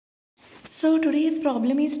So today's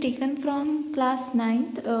problem is taken from class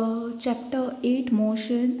ninth, chapter 8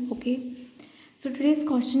 motion. Okay. So today's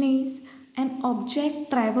question is an object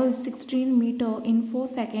travels 16 meter in 4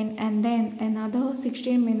 seconds and then another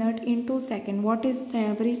 16 minute in 2 seconds. What is the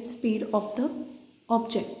average speed of the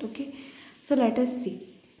object? Okay. So let us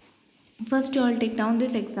see. First you all take down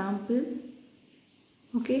this example.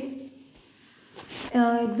 Okay.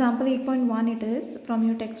 Example 8.1 it is from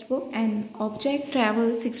your textbook. An object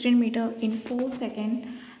travels 16 meter in 4 seconds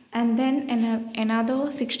and then another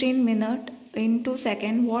 16 minute in 2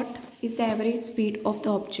 seconds. What is the average speed of the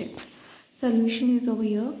object? Solution is over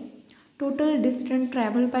here. Total distance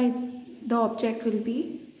traveled by the object will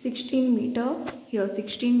be 16 meter. Here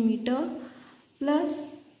 16 meter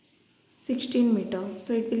plus 16 meter.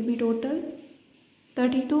 So it will be total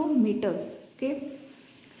 32 meters. Okay.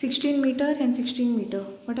 16 meter and 16 meter.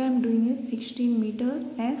 What I am doing is 16 meter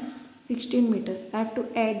and 16 meter. I have to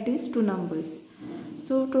add these two numbers.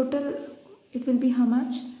 So total it will be how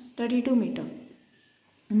much? 32 meter.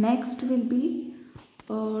 Next will be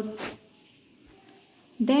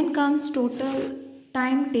then comes total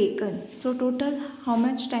time taken. So total how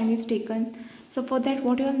much time is taken. So for that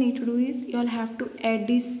what you all need to do is you all have to add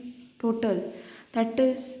this total. That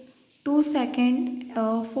is 2 second,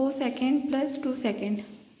 4 second plus 2 second.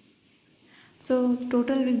 So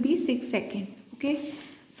total will be 6 seconds. Okay.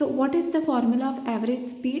 So what is the formula of average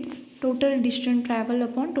speed? Total distance travel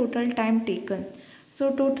upon total time taken.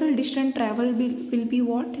 So total distance travel will be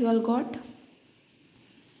what? You all got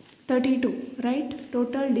 32, right?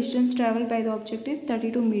 Total distance traveled by the object is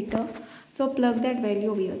 32 meter. So plug that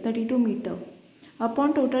value over here, 32 meter.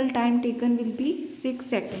 Upon total time taken will be 6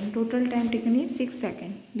 seconds. Total time taken is 6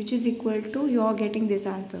 seconds, which is equal to, you are getting this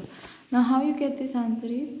answer. Now how you get this answer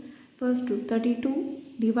is, first to 32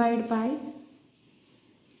 divided by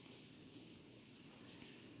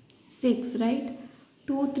 6, right?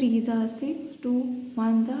 2 3s are 6, 2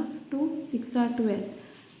 1s are 2, 6 are 12.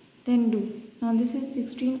 Then do. Now this is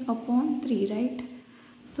 16 upon 3, right?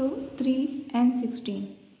 So 3 and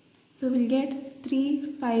 16. So we'll get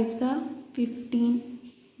 3 5s are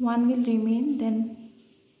 15. 1 will remain. Then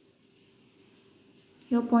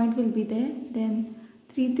your point will be there. Then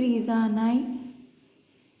 3 3s are 9.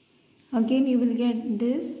 Again you will get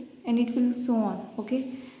this and it will so on.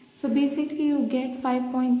 Okay. So basically you get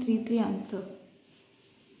 5.33 answer.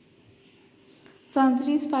 So answer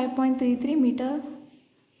is 5.33 meter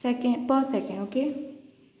per second. Okay.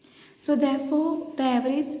 So therefore the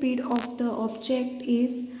average speed of the object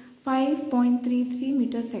is 5.33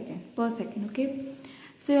 meter per second. Okay.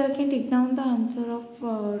 So you all can take down the answer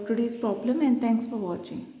of today's problem, and thanks for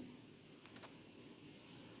watching.